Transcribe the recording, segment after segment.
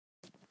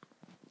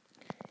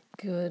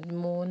Good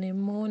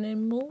morning,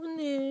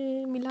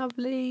 me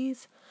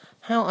lovelies.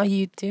 How are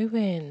you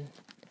doing?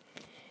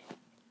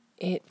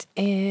 It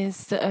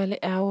is the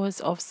early hours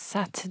of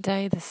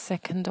Saturday, the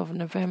 2nd of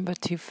November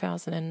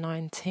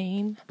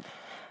 2019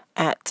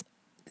 at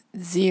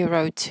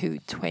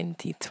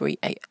 02:23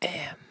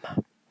 a.m.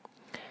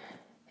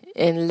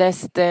 In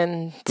less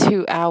than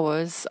 2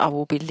 hours, I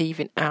will be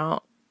leaving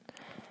out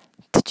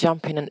to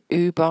jump in an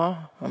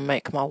Uber and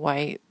make my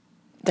way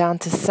down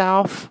to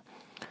South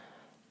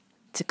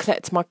to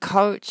collect my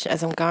coach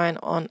as I'm going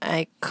on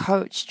a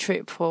coach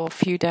trip for a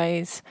few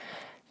days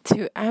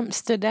to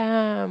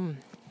Amsterdam.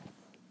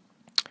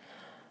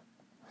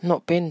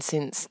 Not been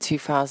since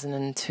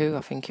 2002,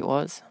 I think it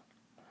was.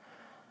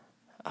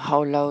 A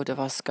whole load of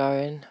us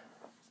going.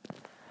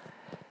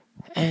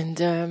 And,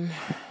 the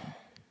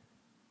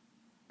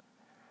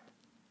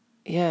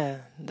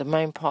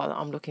main part that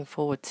I'm looking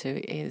forward to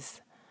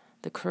is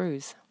the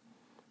cruise.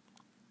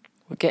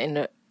 We're getting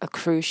a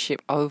cruise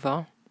ship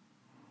over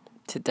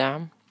to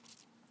Dam,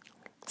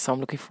 so I'm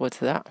looking forward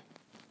to that.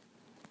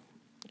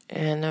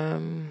 And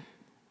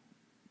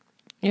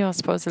I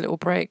suppose a little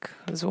break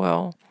as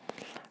well.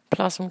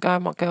 Plus I'm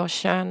going with my girl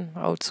Shan,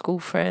 old school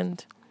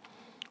friend,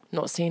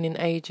 not seen in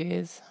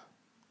ages,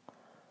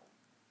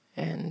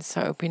 and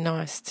so it'll be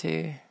nice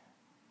to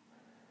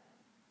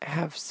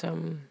have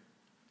some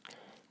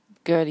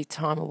girly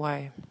time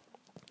away.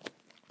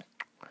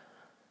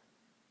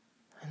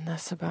 And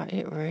that's about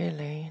it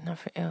really,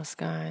 nothing else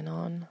going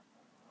on.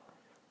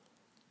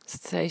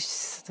 Today's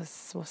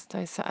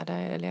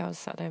Saturday, early hours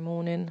Saturday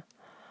morning.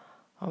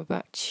 I'll be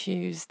back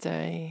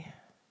Tuesday.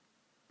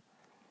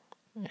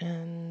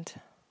 And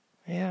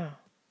I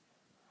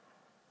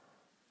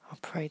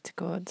pray to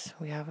God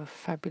we have a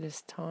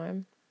fabulous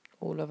time,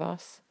 all of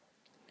us.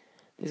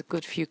 There's a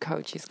good few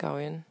coaches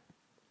going.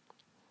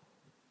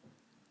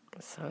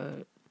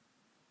 So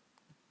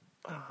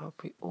I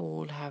hope we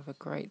all have a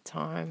great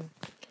time.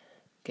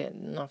 Get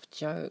enough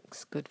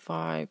jokes, good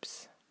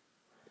vibes.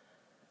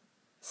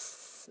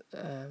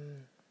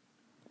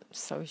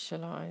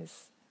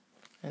 Socialise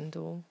and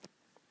all.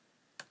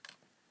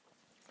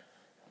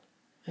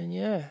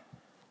 And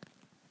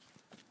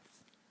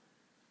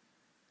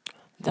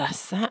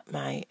that's that,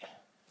 mate.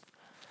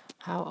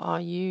 How are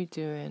you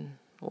doing?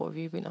 What have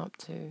you been up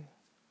to?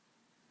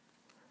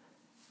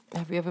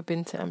 Have you ever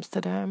been to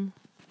Amsterdam?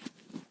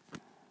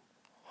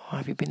 Or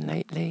have you been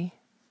lately?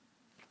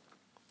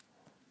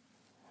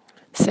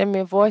 Send me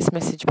a voice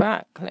message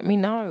back. Let me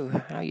know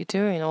how you're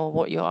doing or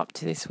what you're up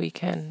to this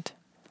weekend.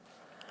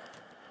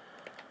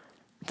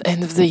 The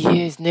end of the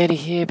year is nearly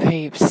here,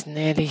 peeps.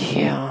 Nearly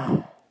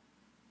here.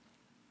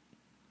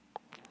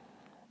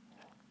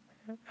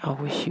 I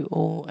wish you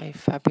all a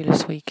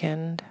fabulous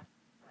weekend.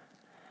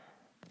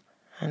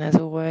 And as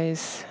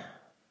always,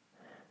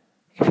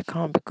 if you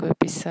can't be good,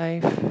 be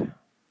safe.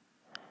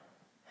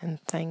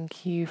 And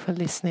thank you for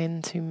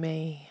listening to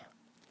me.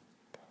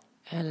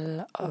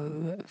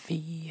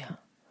 L-O-V,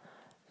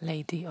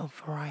 Lady of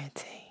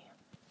Variety.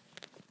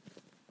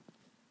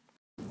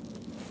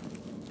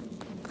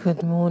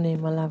 Good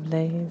morning, my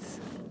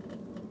lovelies.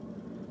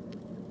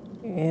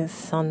 It's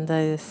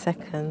Sunday the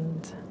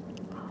 2nd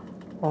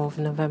of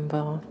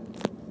November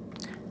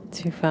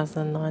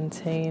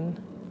 2019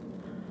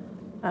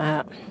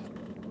 at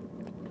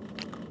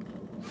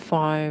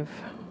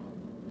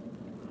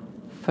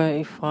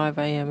 5:35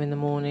 a.m. in the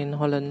morning,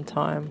 Holland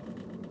time.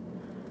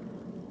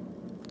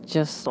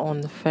 Just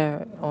on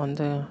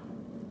the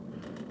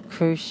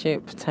cruise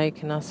ship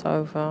taking us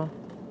over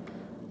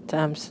to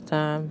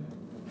Amsterdam,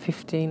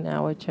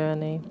 15-hour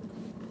journey.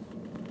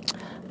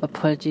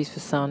 Apologies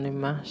for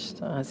sounding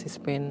mashed, as it's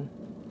been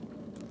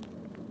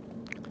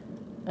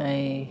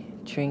a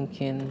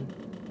drinking,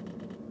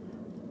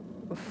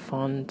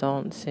 fun,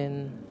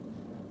 dancing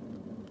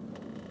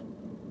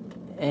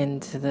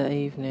end to the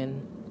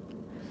evening.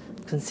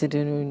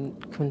 Considering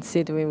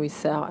we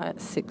set out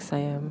at 6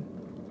 a.m.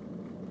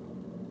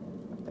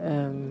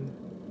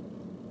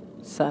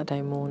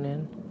 Saturday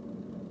morning,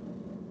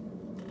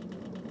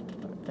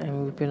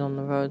 and we've been on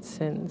the road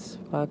since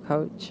by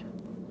coach,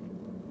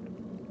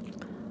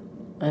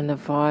 and the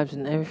vibes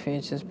and everything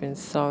has just been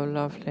so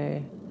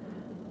lovely,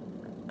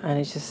 and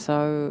it's just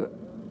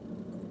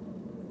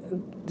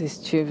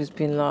this trip has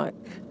been like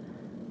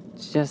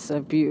just a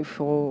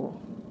beautiful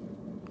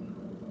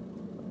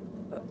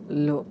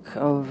look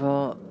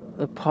over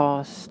the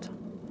past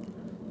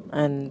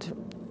and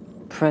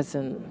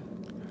present,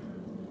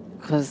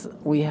 because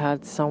we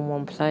had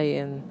someone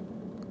playing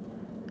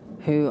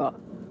who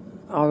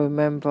I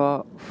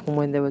remember from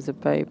when there was a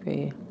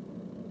baby.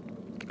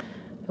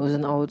 It was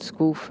an old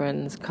school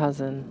friend's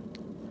cousin,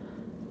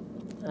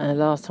 and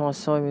last time I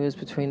saw him he was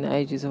between the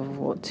ages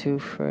of 2,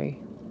 3,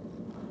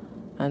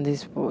 and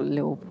this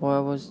little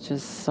boy was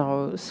just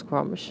so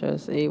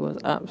scrumptious. He was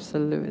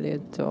absolutely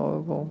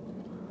adorable.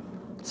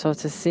 So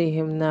to see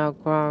him now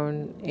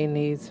grown in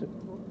his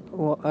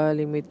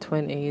early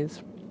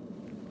mid-20s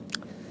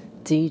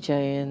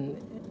DJing,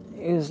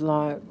 it was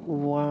like,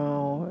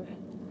 wow,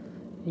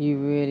 you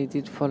really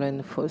did follow in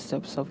the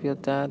footsteps of your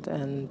dad.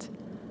 And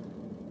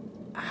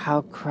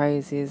how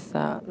crazy is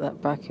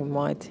that back in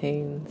my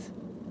teens,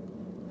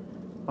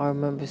 I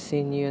remember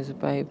seeing you as a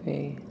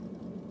baby,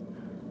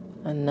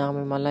 and now I'm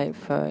in my late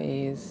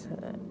 30s,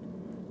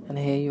 and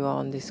here you are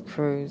on this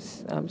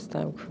cruise,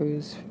 Amsterdam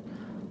cruise,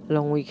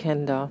 long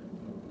weekender,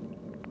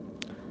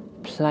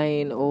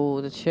 playing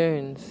all the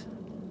tunes.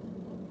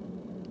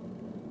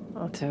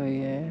 I'll tell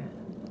you,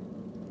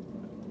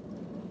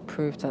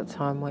 proof that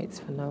time waits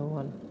for no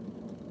one,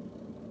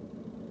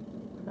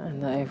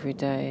 and that every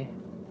day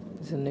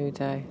is a new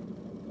day.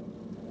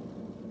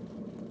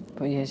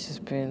 But yeah, it's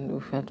just been,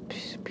 we've had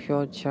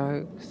pure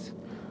jokes.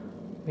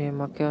 Me and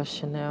my girl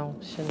Chanel.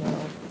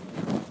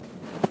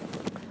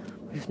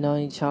 We've known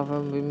each other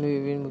and been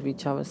moving with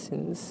each other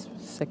since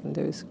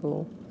secondary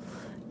school.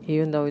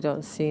 Even though we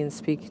don't see and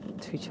speak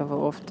to each other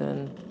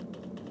often,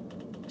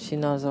 she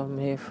knows I'm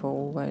here for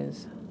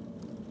always.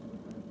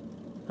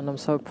 And I'm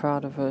so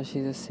proud of her.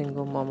 She's a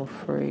single mum of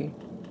 3.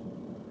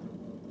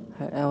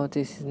 Her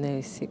eldest is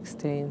nearly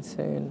 16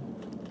 soon.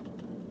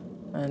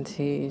 And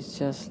he is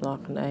just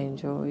like an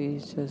angel.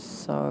 He's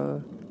just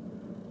so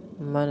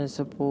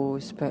manageable,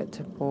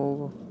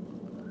 respectable,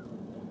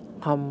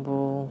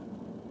 humble.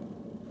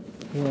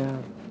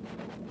 Yeah.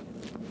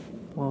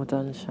 Well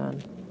done,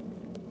 Shan.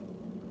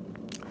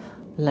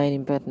 Laying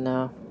in bed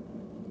now,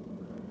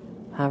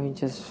 having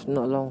just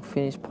not long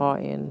finished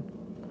partying.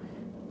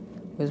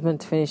 It was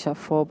meant to finish at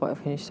 4, but I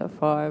finished at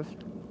 5.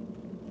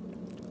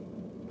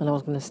 And I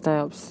was going to stay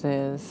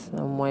upstairs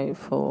and wait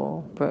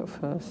for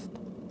breakfast.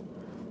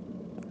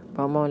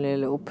 But I'm only a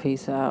little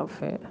piece of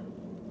outfit,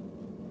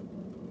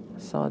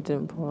 so I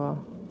didn't bother.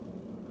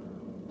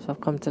 So I've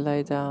come to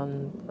lay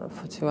down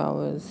for 2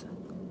 hours,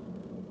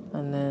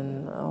 and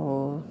then I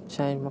will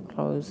change my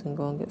clothes and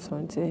go and get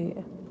something to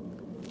eat.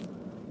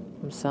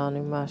 I'm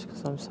sounding mashed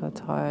because I'm so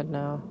tired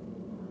now.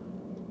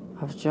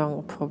 I've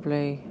drunk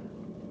probably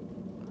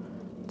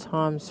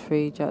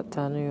 ×3 Jack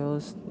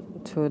Daniels,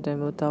 2 of them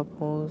were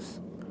doubles,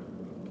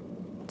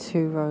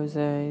 2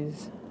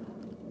 rosés,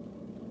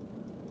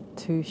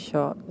 2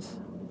 shots,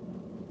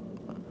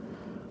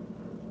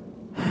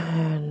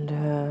 and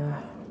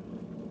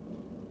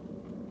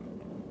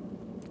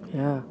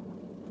yeah,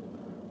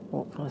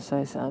 what can I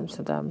say? It's an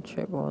Amsterdam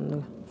trip. We're on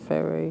the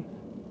ferry,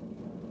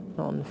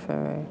 not on the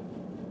ferry,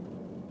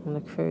 on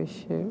the cruise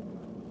ship,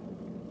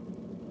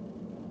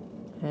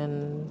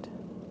 and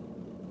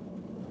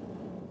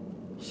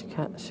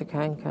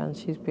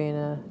she's been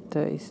a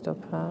dirty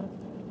stop out,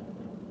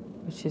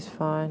 which is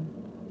fine.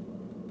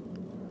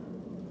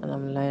 And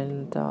I'm laying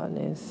in the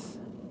darkness.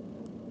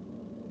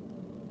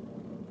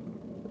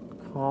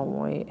 Can't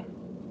wait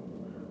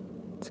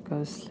to go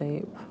to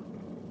sleep.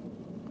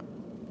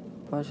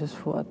 But I just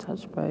thought I'd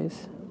touch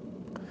base.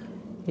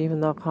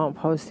 Even though I can't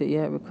post it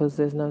yet because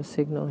there's no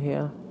signal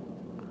here.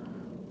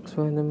 Because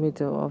we're in the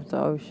middle of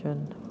the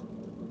ocean.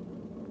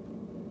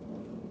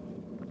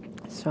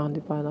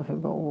 Surrounded by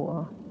nothing but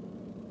water.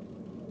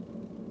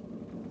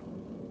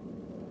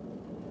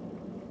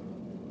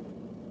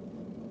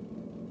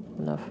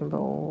 Nothing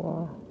but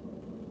water.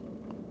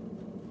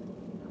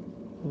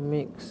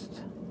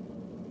 Mixed.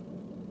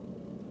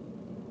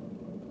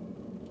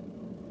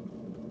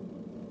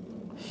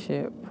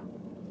 Ship.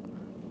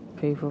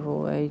 People of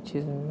all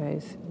ages and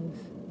races.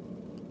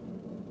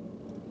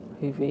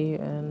 Who've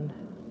eaten.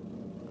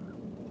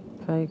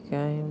 Played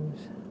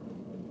games.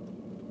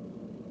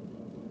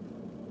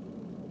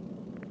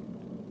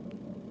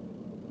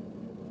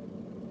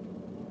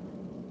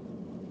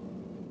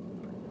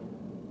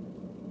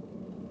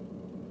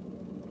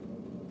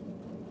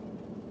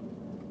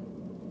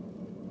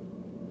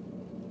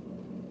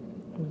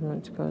 I was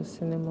meant to go to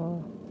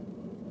cinema,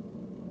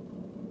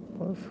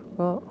 but I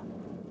forgot.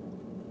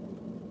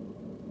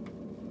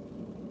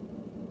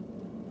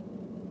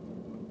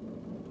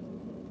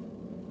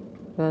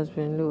 There's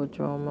been a little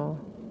drama,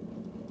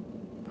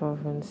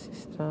 brother and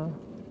sister,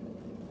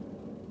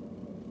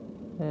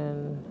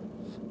 and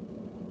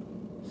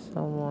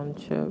someone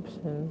chirps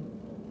in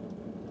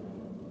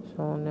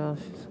someone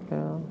else's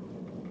girl.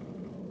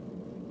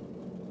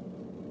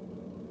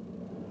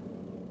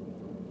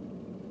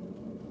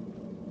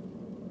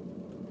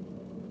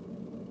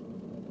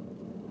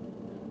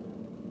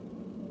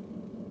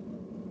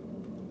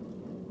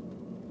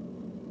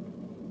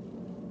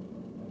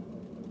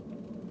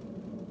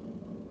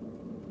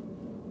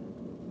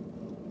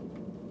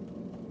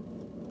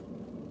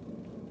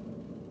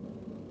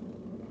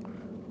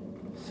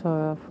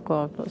 Sorry, I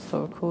forgot I've not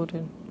started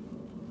recording.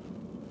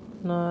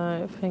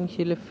 No, thank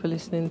you for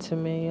listening to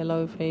me.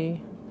 Hello,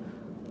 V.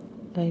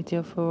 Lady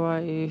of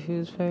Variety,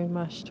 who's very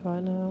mashed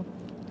right now.